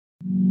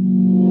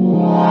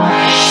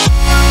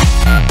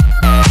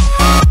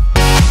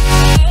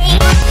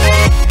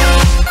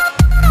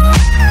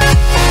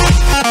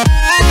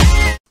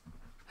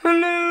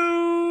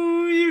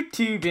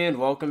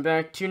welcome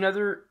back to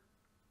another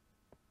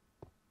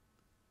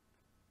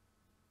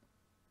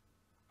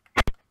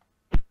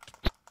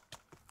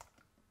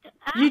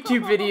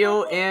YouTube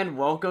video, and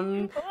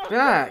welcome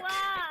back.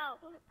 Wow!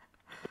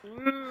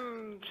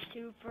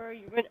 Super,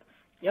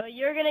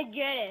 you're gonna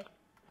get it.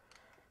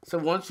 So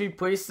once we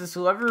place this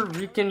lever,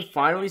 we can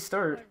finally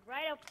start.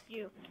 Right up to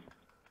you.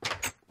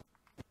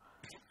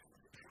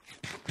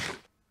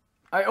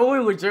 I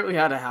only legitimately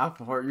had a half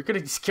a heart. You could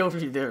have just killed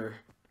me there.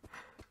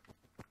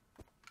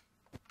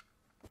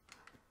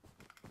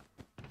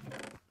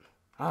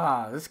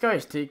 Ah, this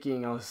guy's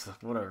taking us,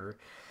 whatever.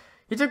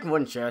 He took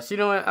one chest. You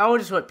know what? I will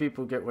just let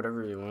people get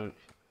whatever they want.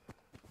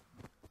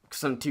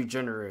 Because I'm too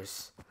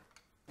generous.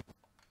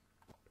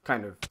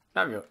 Kind of.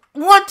 Not real.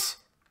 What?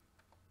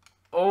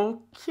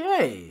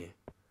 Okay.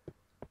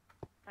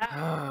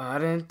 I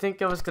didn't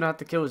think I was going to have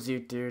to kill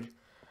Zoot, dude.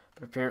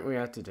 But apparently I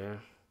have to do.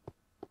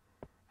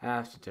 I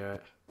have to do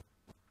it.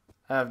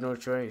 I have no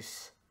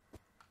choice.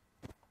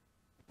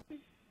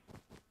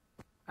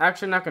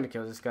 Actually, I'm not going to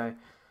kill this guy.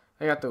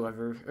 I got the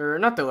lever. Or,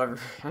 not the lever.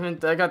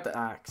 I got the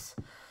axe.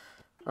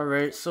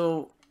 Alright,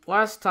 so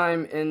last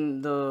time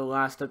in the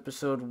last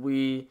episode,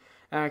 we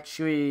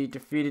actually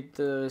defeated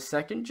the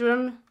second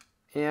gym.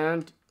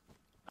 And...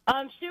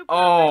 Super,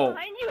 oh!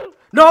 behind you.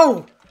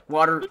 No!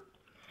 Water.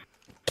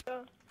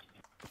 I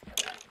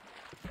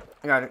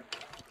got it.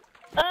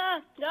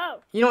 No.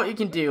 You know what? You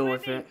can deal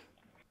with it.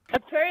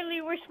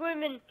 Apparently, we're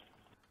swimming.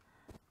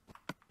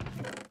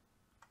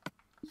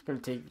 Just gonna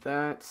take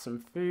that. Some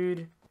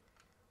food.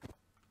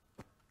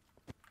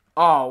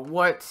 Oh,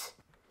 what?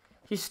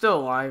 He's still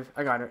alive.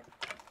 I got it.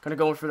 Gonna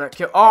go in for that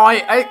kill. Oh,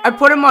 I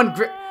put him on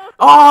grip.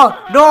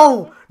 Oh,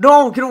 no!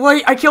 No, get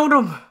away! I killed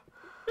him!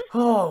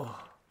 Oh.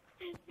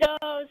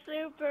 No,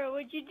 Super,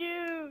 what'd you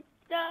do?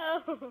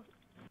 No.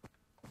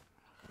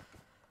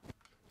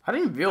 I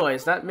didn't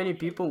realize that many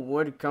people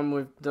would come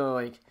with the,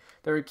 like,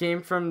 they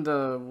came from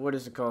the, what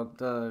is it called?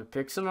 The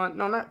Pixelmon?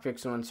 No, not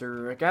Pixelmon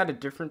server. Like, I had a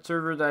different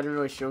server that I didn't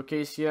really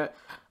showcase yet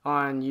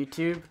on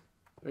YouTube.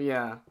 But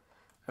yeah.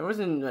 I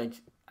wasn't, like,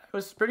 I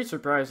was pretty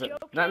surprised that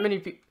that many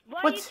people. Why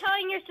are you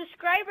telling your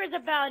subscribers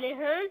about it,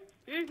 huh?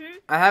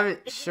 I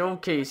haven't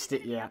showcased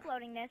it yet.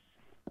 Uploading this.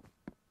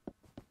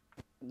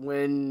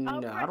 When,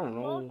 I don't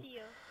know.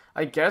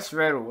 I guess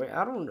right away.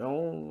 I don't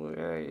know.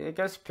 I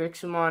guess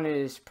Pixelmon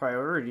is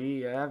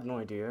priority. I have no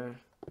idea.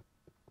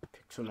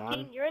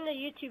 Pixelmon. You're in the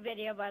YouTube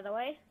video, by the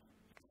way.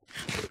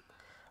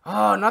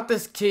 Oh, not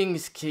this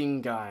King's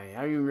King guy.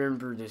 I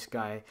remember this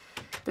guy.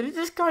 Did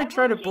this guy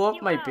try to blow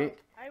up my bank?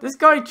 This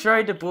guy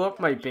tried to blow up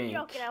my bank.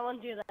 I'm joking, I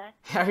won't do that.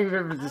 I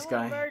remember this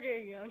guy. I will murder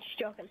you, I'm just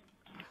joking.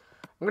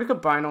 I'm gonna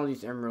combine all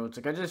these emeralds.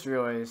 Like, I just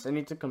realized I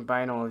need to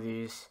combine all of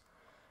these.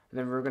 And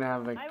then we're gonna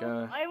have, like,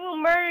 I will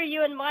murder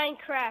you in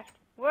Minecraft.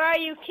 Where are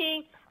you,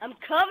 King? I'm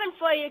coming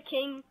for you,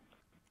 King.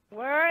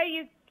 Where are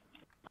you?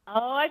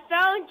 Oh, I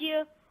found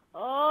you.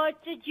 Oh,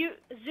 did you?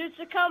 Zoots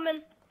are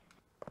coming.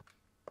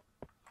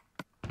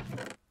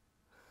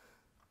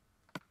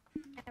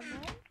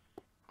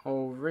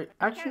 Oh, right.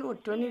 Actually,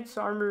 what? Do I need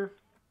some armor?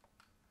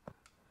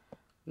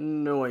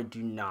 No, I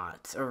do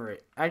not.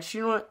 Alright. Actually,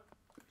 you know what?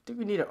 I think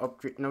we need to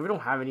upgrade. No, we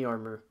don't have any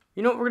armor.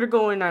 You know what? We're gonna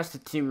go in as the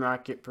Team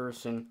Rocket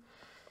person.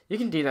 You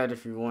can do that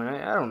if you want.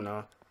 I don't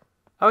know.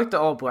 I like the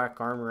all-black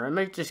armor. I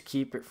might just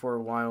keep it for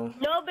a while.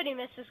 Nobody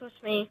messes with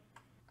me.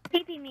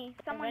 TP me.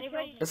 Someone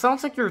It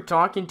sounds like you're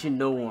talking to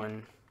no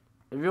one.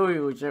 It really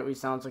legitimately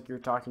sounds like you're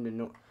talking to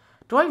no...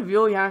 Do I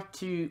really have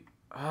to...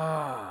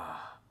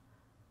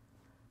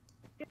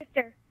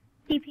 Sister,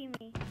 TP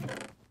me.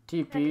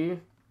 TP?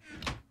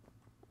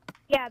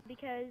 Yeah,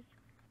 because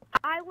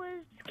I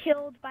was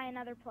killed by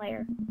another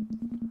player.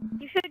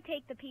 You should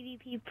take the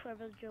PvP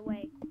privilege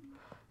away.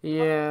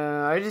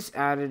 Yeah, I just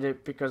added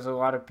it because a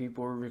lot of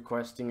people were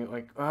requesting it,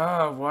 like,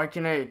 why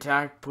can I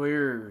attack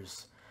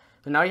players?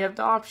 So now you have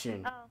the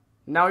option. Oh.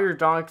 Now your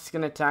dog's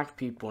gonna attack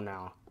people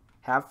now.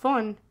 Have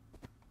fun.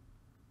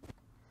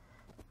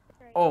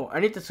 Great. Oh, I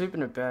need to sleep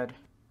in a bed.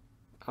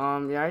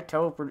 Yeah, I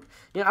teleport.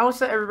 Yeah, I will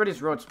set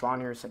everybody's road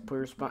spawn here. Set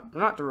player spawn.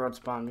 Not the road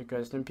spawn,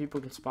 because then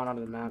people can spawn out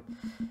of the map.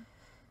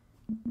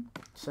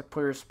 Set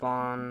player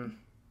spawn.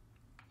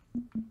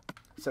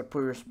 Set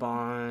player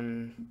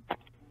spawn.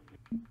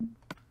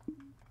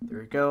 There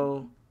we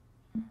go.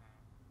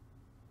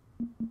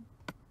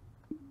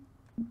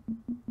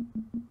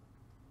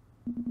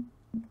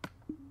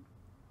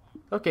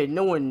 Okay,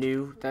 no one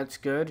new. That's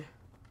good.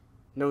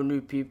 No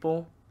new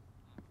people.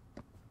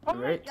 Oh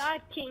Right. my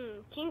God,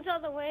 King! King's all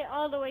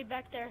the way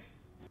back there.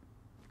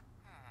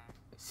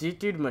 This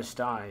dude must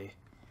die.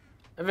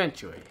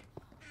 Eventually.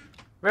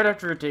 Right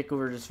after we take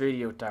over this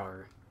radio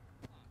tower.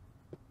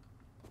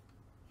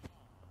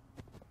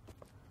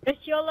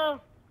 It's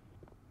YOLO.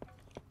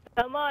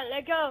 Come on,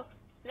 let go.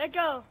 Let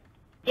go.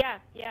 Yeah.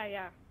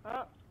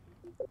 Oh.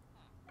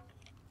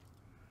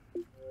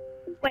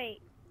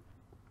 Wait.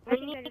 I We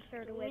think I just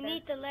heard a wither.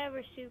 need the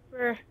lever,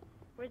 Super.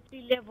 Where's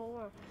the level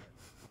 1?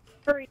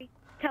 Hurry.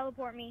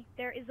 Teleport me.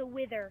 There is a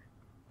wither.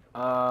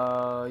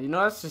 You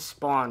know that's just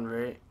spawn,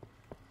 right?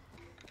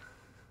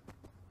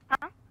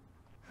 Huh?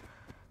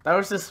 That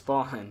was the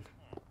spawn.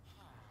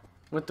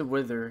 With the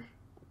wither.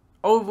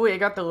 Oh wait, I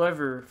got the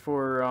lever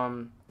for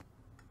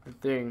the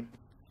thing.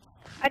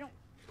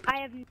 I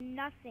have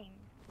nothing.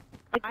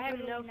 Like, I have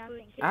literally no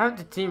nothing. food. I have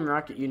the Team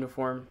Rocket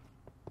uniform.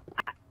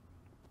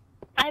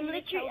 I'm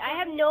literally, I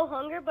have no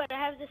hunger, but I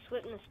have the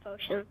swiftness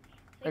potion.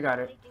 I got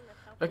it.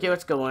 Okay,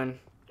 let's go in.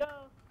 Go.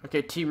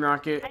 Okay, Team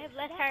Rocket. I have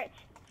less hearts.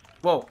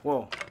 Whoa,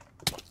 whoa.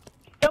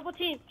 Double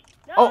team.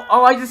 No!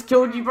 Oh, I just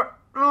killed you, bro.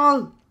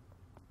 Oh!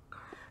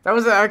 That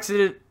was an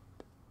accident.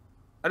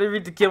 I didn't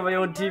mean to kill my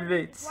own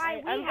teammates.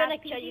 Why I'm we gonna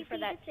have kill you for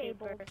that,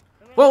 disabled. Super.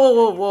 Whoa,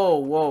 whoa, whoa, whoa,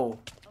 whoa.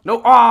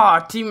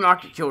 No, Team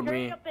Rocket killed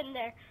Straight me. up in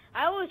there.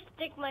 I will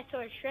stick my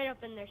sword straight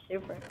up in there,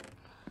 Super.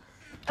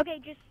 Okay,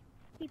 just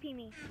TP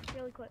me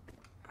really quick.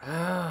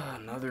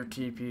 Another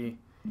TP.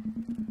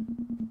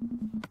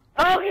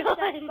 Oh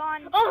god!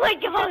 Spawn. Oh my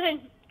god!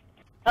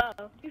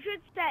 Uh-oh. You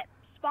should set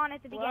spawn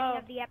at the beginning Whoa.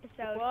 of the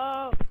episode.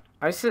 Whoa.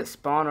 I set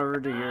spawn over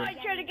to Oh, here. I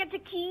tried to get the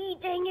key.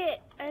 Dang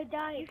it. I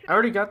died. I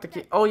already got the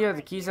key. Oh yeah,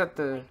 the key's at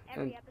the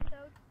Every end.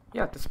 episode.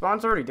 Yeah, the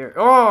spawn's already there.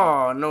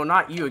 Oh no,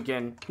 not you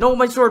again. No,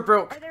 my sword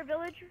broke. Are there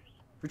villagers?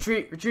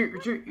 Retreat, retreat,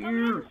 retreat. Come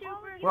on,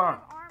 Super. You Wow. have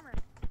armor.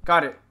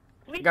 Got it.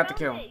 We got the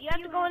found kill. it. You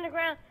have to go on the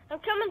ground. I'm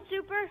coming,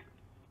 Super.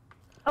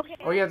 Okay.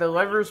 Oh yeah, the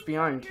lever's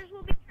behind. Villagers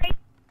will be great.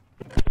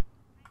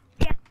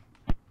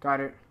 Got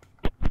it.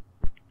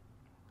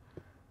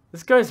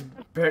 This guy's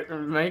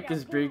mic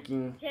is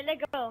breaking. Okay,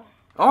 let go.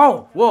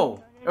 Oh,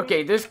 whoa.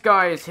 Okay, this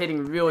guy is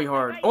hitting really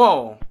hard.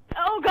 Oh,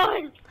 Oh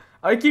god!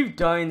 I keep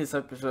dying this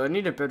episode. I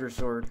need a better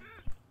sword.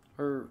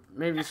 Or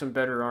maybe some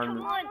better Come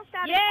armor. on. Almost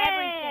out of Yeah,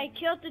 everything. I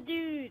killed the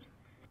dude.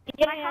 My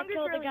Yeah, I hunger's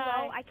killed the really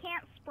guy. low. I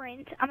can't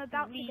sprint. I'm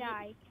about to We-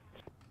 die.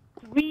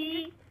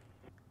 We.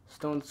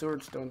 Stone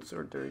sword,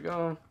 there you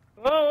go.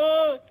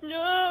 Oh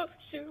no,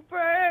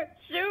 Super,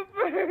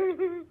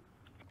 Super!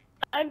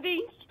 I'm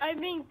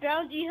being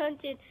bounty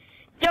hunted.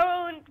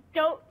 Don't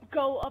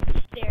go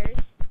upstairs.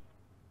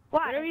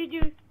 Whatever Why? you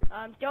do,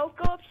 don't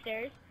go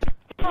upstairs.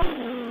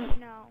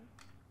 No.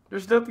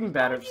 There's nothing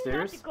bad Why do you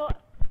have upstairs. to go-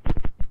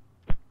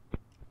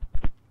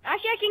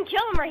 Actually, I can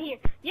kill him right here.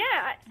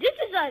 Yeah, this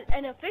is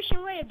an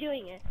efficient way of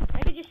doing it.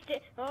 I could just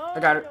stay. Oh, I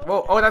got it.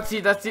 no. Whoa, oh, that's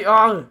the,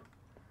 oh.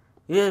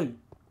 Yeah.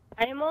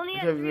 I am only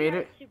at Okay, we 3 made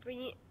hearts, it.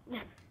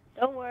 Super.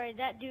 Don't worry,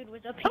 that dude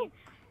was up here.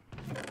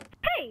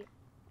 Hey!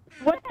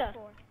 What What's the? that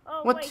for?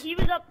 Oh What? wait, he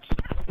was up.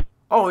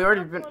 Oh, we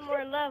already Up been. one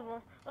more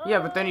level. Yeah,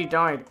 but then he Oh,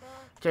 died.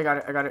 God.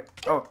 Okay, I got it.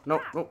 Oh,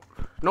 nope, nope,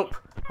 nope.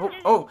 Oh,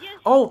 Just- oh, just-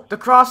 oh, the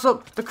cross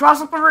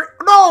up over.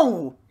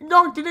 No! He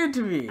knocked it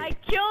into me. I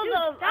killed Dude,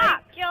 him.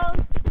 stop. I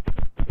killed.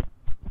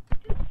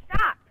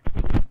 Stop!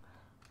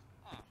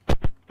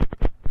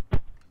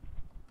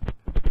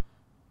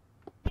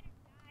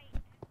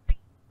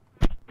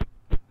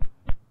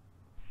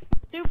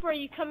 Super, are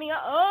you coming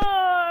up?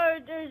 Oh,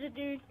 there's a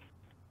dude.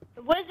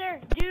 The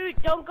wizard,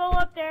 dude, don't go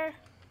up there.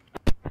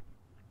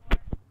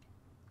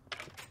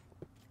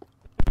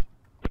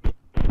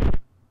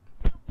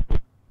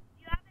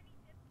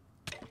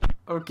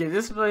 Okay,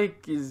 this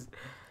mic is.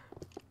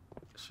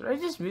 Should I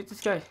just mute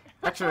this guy?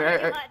 Actually, Oh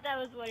my God, that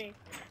was funny.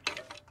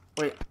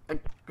 wait. I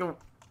go.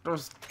 That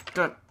was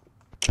done.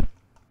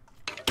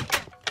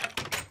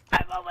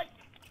 I'm almost.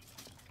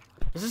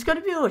 Is this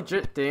gonna be a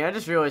legit thing? I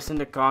just realized in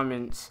the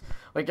comments,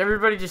 like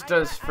everybody just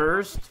does I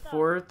first, want stuff.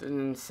 fourth, and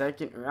then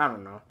second. Or I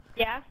don't know.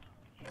 Yeah.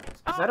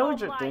 Is that a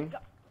legit my thing?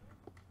 God.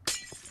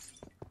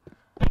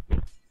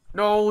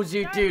 No,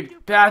 Zoot Guys, dude,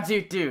 you- bad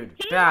Zoot dude,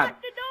 He bad.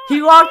 locked the door.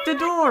 He locked the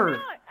door.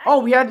 I Oh,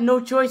 we had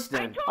no choice I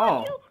then. told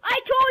Oh, you. I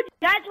told you.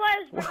 That's why I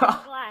was breaking Wow.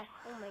 the glass.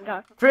 Oh my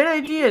God. great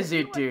idea, You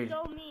Zoot were dude.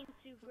 so mean,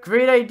 Super.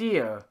 Great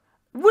idea.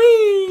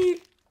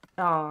 Wee.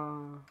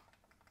 Aww.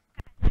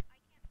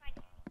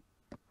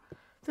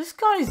 This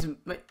guy's.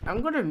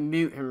 I'm gonna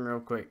mute him real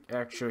quick.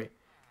 Actually,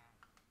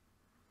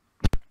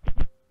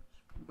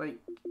 like,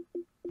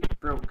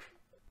 broke.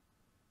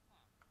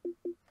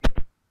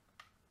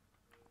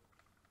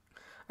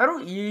 I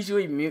don't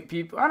usually mute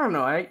people. I don't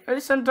know. I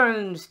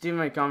sometimes do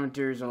my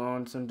commentaries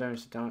alone.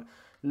 Sometimes I don't.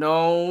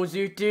 No,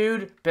 Zoot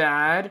dude.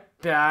 Bad.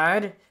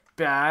 Bad.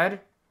 Bad.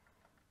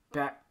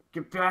 Back.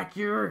 Get back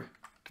here.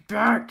 Get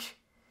back.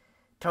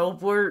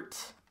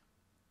 Teleport.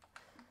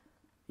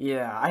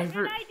 Yeah, I. What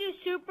did I do,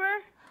 Super?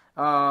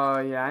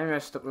 Yeah, I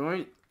messed up.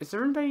 Wait, is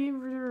everybody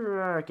over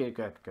there? Okay,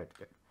 good.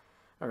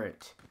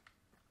 Alright.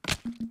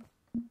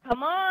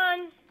 Come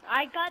on.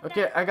 I got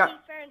Okay, that. I got. piece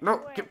fair and No,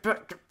 square. get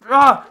back.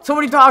 Ah! So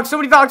many dogs! So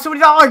many dogs! So many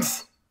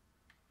dogs!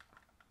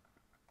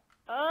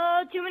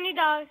 Oh, too many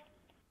dogs.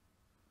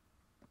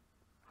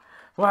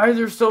 Why are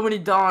there so many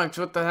dogs?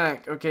 What the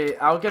heck? Okay,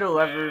 I'll get a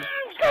lever.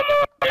 Come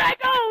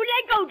on,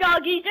 let go,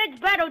 doggies. It's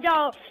battle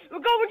dog. We're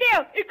going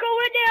down. It's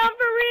going down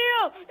for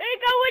real.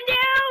 It's going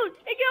down.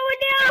 It's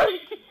going down.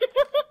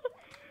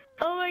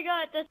 Oh my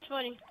God, that's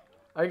funny.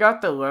 I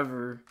got the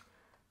lever.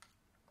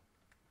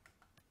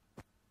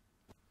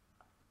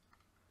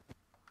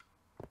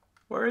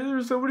 Why are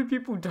there so many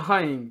people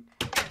dying?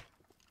 Okay,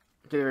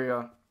 there we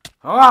go.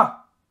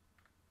 Ah!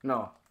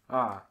 No.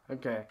 Ah,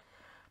 okay.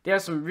 They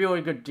have some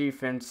really good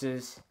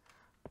defenses.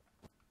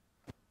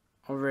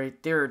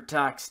 Alright, their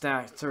attack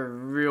stats are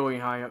really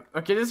high up.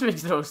 Okay, this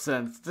makes no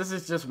sense. This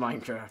is just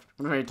Minecraft.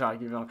 What are you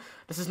talking about?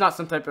 This is not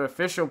some type of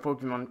official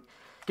Pokemon.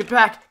 Get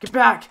back! Get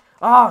back!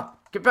 Ah!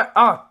 Get back!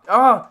 Ah!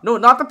 Ah! No,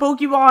 not the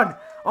Pokemon!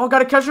 Oh,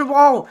 gotta catch them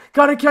all!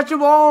 Gotta catch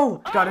them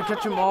all! Gotta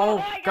catch them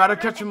all! Gotta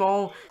catch them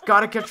all!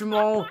 Gotta catch them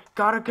all!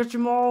 Gotta catch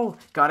them all!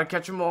 Gotta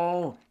catch them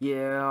all!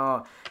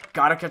 Yeah!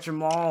 Gotta catch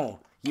them all!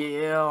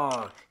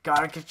 Yeah!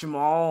 Gotta catch them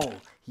all!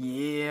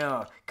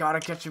 Yeah! Gotta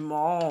catch them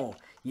all!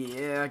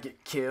 Yeah,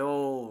 get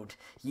killed.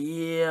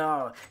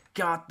 Yeah,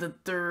 got the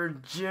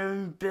 3rd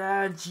gym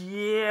badge.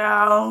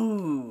 Yeah.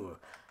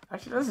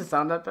 Actually, that doesn't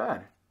sound that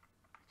bad.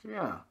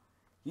 Yeah.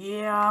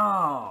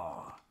 Yeah.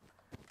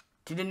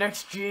 To the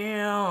next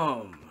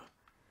gym.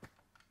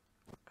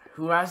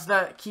 Who has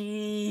that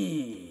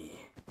key?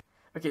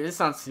 Okay, this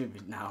sounds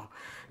stupid now.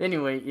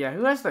 Anyway, yeah,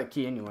 who has that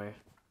key anyway?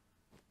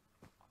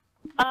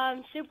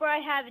 Super, I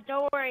have it.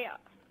 Don't worry.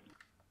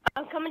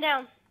 I'm coming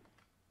down.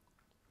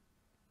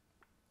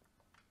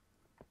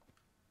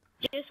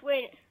 Just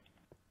wait.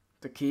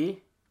 The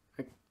key?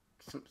 Like,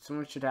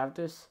 someone should have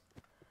this?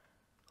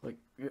 Like,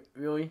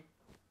 really?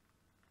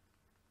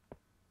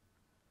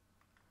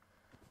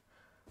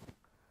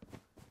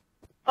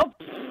 Oh.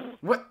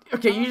 What?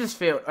 Okay, you just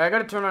failed. I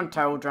gotta turn on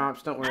tile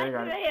drops. Don't worry, I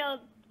got it. failed.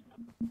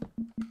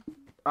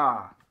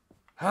 Ah.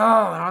 Oh,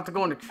 I don't have to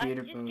go into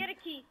creative Just mode. get a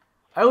key.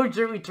 I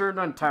legitimately turned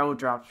on tile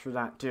drops for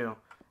that too.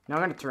 Now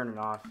I'm gonna turn it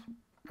off.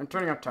 I'm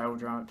turning off tile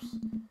drops.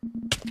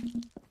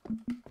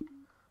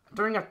 I'm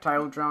turning off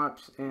tile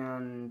drops,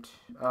 and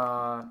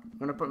I'm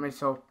gonna put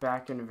myself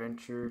back in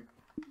adventure.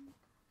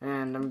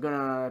 And I'm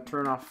gonna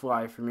turn off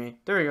fly for me.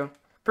 There we go.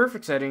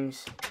 Perfect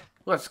settings.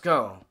 Let's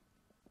go.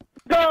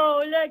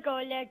 Go, let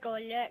go, let go,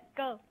 let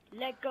go,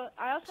 let go.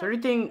 I also So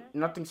everything,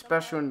 nothing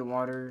special in the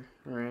water,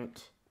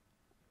 right?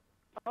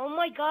 Oh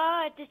my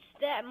god, it's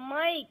that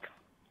mic.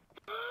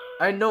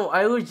 I know,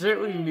 I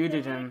legitimately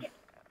muted him.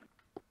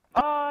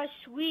 Oh,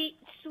 sweet,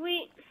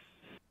 sweet.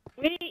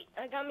 Wait,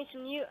 I got me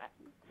some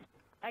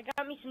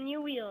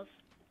new wheels.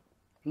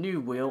 New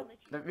wheel?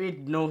 That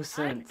made no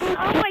sense. Oh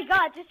my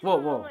god, this is Whoa,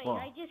 annoying. whoa.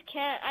 I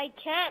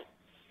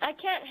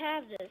can't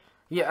have this.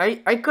 Yeah,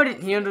 I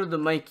couldn't handle the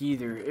mic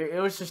either.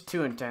 It was just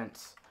too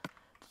intense.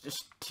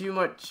 Just too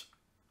much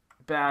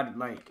bad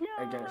mic, No,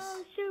 I guess.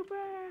 Super.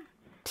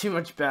 Too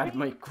much bad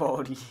mic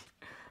quality.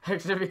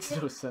 That makes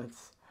no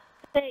sense.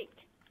 Take.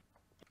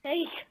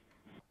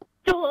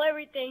 Stole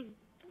everything.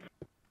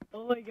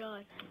 Oh my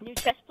god. New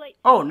chest plate.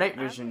 Oh, night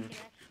vision.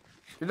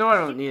 You know I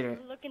don't need it.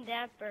 I'm looking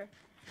dapper.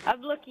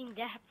 I'm looking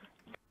dapper.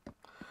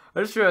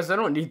 I just realized I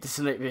don't need this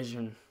night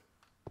vision.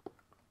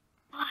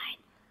 Fine.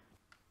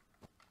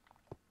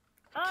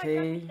 Oh,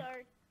 Okay.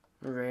 sorry.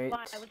 Alright.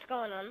 Why? What's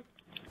going on?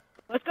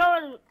 What's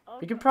going on? Oh,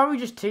 We could probably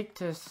just take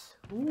this.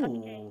 Ooh.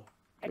 Okay.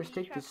 Just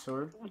take this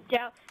sword.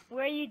 Down.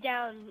 Where are you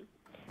down?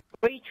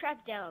 Where are you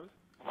trapped down?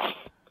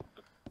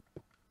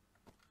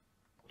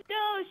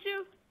 No,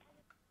 soup.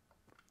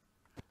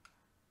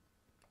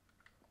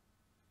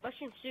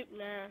 Mushroom soup,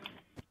 nah.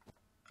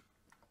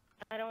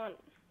 I don't want.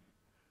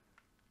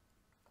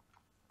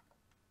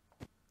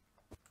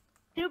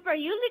 Soup, are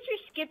you literally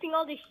skipping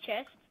all these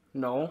chests?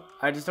 No,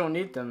 I just don't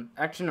need them.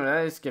 Actually, no,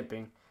 that is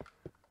skipping.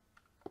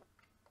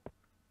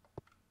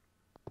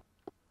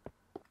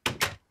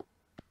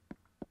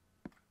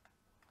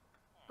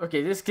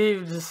 Okay, this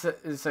game just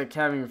is like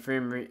having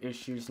frame rate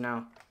issues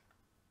now.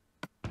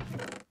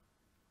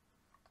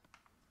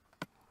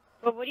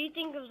 But what do you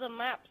think of the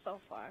map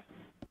so far?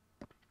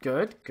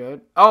 Good,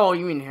 good. Oh,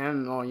 you mean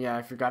him? Oh, yeah,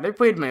 I forgot. I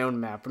played my own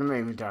map. What am I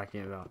even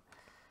talking about?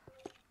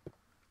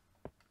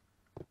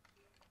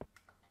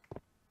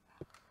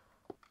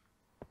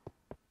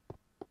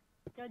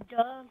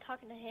 Duh, I'm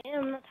talking to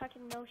him. I'm not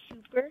talking to no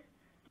super.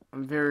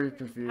 I'm very Out of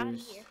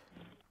confused. here.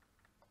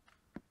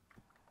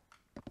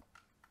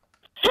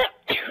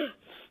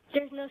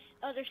 There's no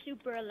other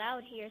super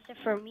allowed here except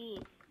for me.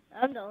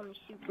 I'm the only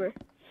super.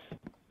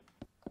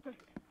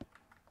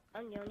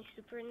 I'm the only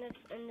super in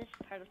this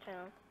part of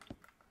town.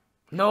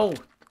 No!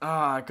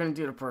 Ah, I couldn't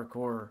do the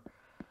parkour.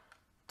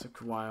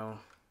 Took a while.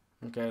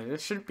 Okay,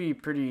 this should be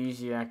pretty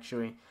easy,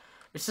 actually.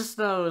 It's just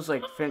those,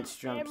 like, fence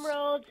jumps.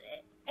 Emeralds.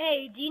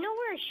 Hey, do you know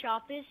where a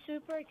shop is,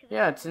 Super?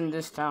 Yeah, it's in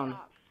this town.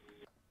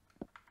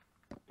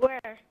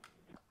 Where?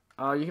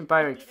 You can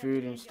buy, like,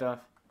 food and stuff.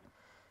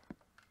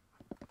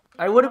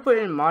 I would have put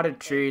in modded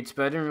trades,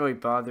 but I didn't really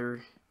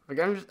bother. Like,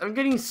 I'm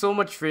getting so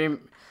much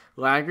frame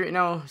lag right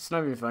now, it's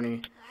not even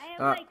funny.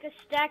 I have, like, a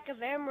stack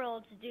of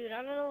emeralds, dude.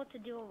 I don't know what to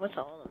do with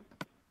all of them.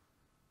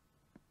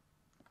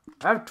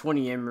 I have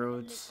 20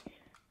 emeralds.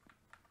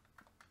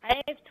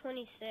 I have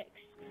 26.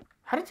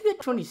 How did you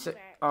get 26?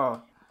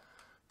 Oh,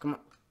 come on.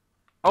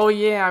 Oh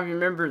yeah, I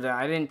remember that.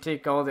 I didn't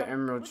take all the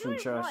emeralds from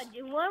chest. Do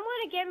you want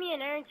to get me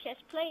an iron chest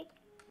plate?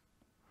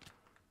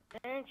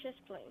 Iron chest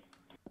plate.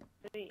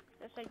 Wait,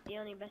 that's like the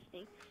only best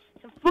thing.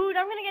 Some food.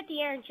 I'm gonna get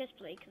the iron chest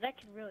plate because that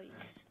could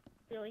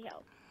really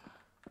help.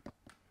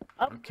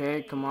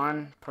 Okay, come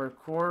on,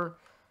 parkour.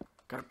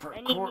 Gotta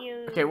I need parkour.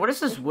 you- Okay, what is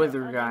this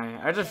wither guy?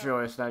 I just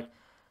realized that.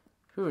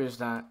 Who is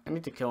that? I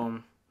need to kill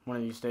him one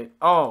of these days.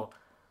 Oh,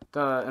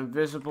 the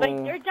invisible. Wait,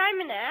 they're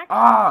diamond axe.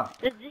 Ah,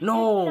 Does this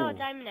no. sell a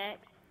diamond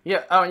axe?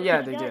 Yeah. Oh,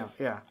 yeah, they It do. does.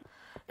 Yeah.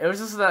 It was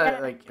just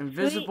that like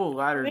invisible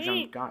ladder sweet.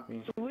 jump got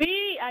me.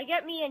 Sweet, I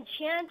got me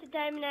enchanted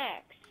diamond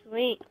axe.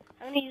 Sweet,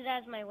 I'm gonna use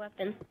that as my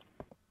weapon.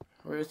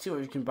 Well, let's see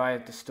what you can buy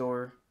at the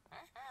store.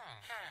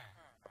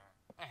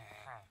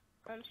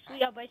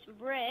 Sweet, I'll buy some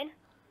bread.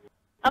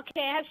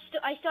 Okay, I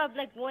still have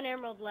like 1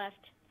 emerald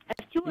left. I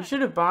have 2 You left.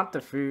 should have bought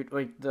the fruit,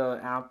 like the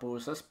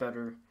apples. That's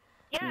better.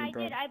 Yeah, I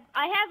bread. did.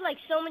 I have like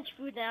so much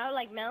food now,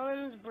 like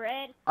melons,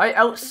 bread. I Look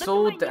at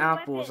outsold my the new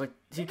apples. weapon. Like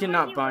he Look at my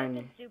cannot new buy weapon,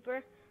 any.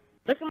 Super.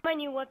 Look at my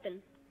new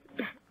weapon.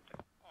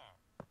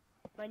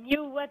 My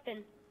new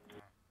weapon.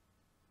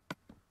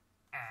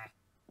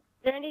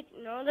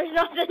 No, there's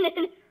nothing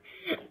in it.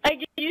 I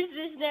can use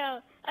this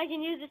now. I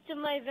can use this to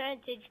my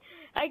advantage.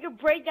 I can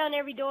break down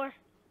every door.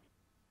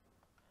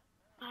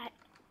 But,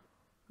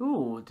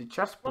 Ooh, the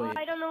chest well, plate.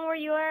 I don't know where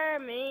you are,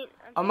 mate.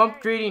 I'm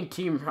upgrading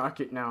Team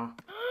Rocket now.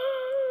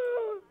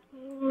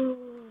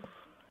 Ooh.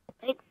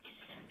 Thanks.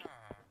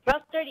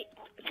 Rough 30.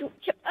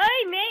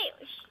 Hey, mate!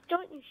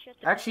 Don't you shut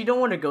the Actually, you don't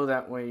want to go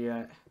that way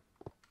yet.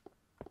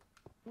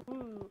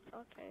 Ooh,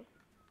 okay.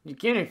 You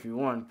can if you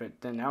want,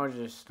 but then I was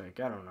just like,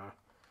 I don't know.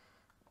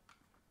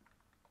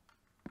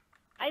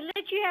 I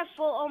let you have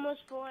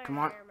almost full Come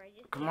on. armor.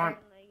 Just Come on.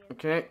 like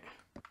Okay.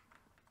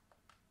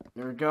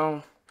 There we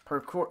go.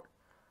 Parkour.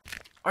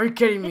 Are you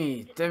kidding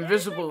me? The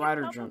invisible like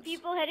ladder a couple jumps.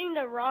 people heading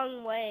the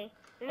wrong way.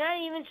 They're not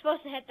even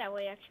supposed to head that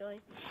way, actually.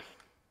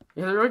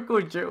 Yeah, they're like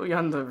legitimately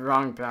on the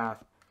wrong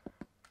path.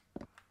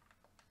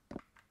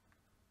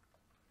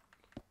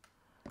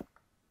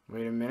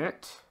 Wait a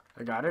minute.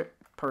 I got it.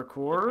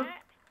 Parkour.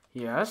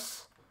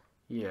 Yes.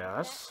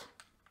 Yes.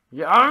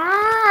 Yeah.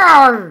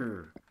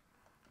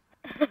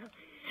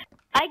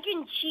 I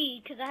can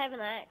cheat because I have an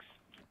axe.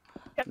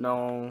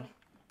 No.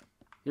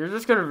 You're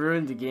just gonna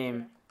ruin the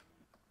game.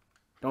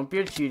 Don't be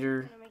a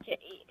cheater. I'm gonna make it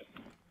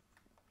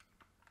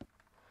 8.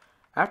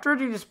 After I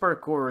do this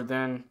parkour,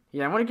 then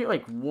yeah, I'm gonna get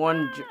like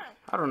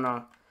I don't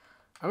know.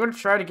 I'm gonna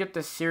try to get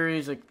this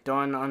series like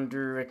done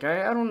under like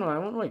I don't know. I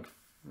want like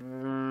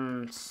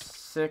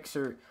 6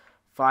 or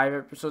 5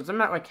 episodes.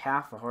 I'm at like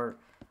half a heart.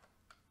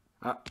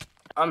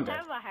 I'm dead.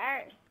 Have a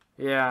heart.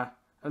 Yeah,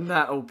 I'm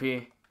that OP.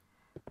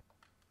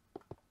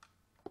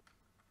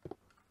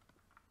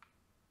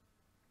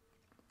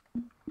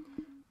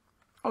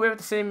 Oh, we have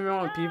the same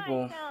amount of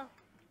people.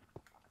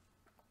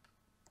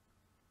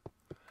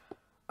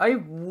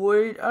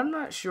 I'm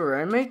not sure.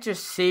 I might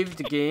just save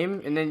the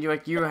game and then you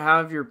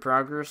have your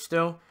progress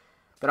still.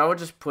 But I would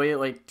just play it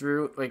like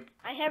through like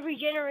I have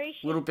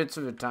regeneration. little bits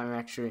of the time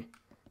actually.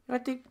 I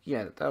think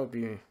yeah, that would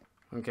be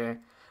okay.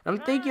 I'm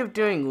thinking of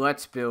doing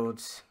let's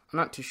builds. I'm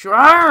not too sure.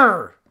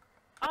 Arr!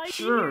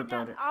 Sure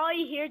about it. All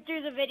you hear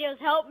through the videos,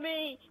 help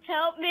me,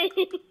 help me.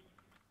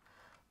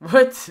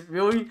 What?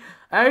 Really?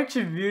 I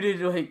actually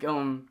muted like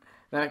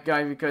that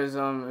guy because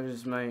of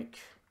his mic.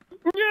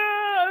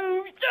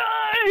 No,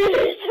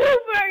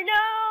 Super,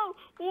 no.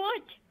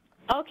 What?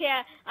 Okay,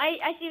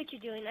 I see what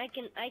you're doing. I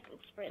can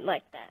sprint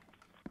like that.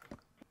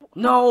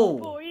 No.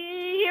 Boy,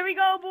 here we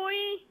go, boy.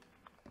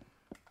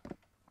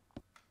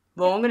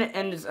 Well, I'm gonna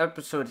end this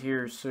episode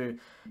here. So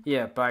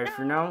yeah, bye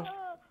for now.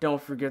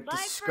 Don't forget to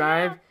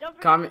subscribe,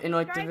 comment, and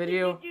like the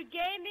video.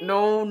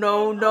 No,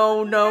 no,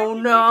 no, no,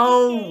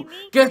 no!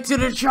 Get to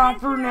the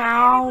chopper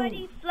now!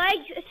 Everybody like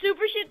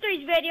Super Ship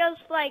 3's videos,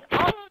 like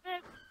all of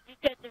them,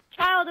 because of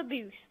child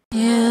abuse.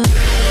 Yeah.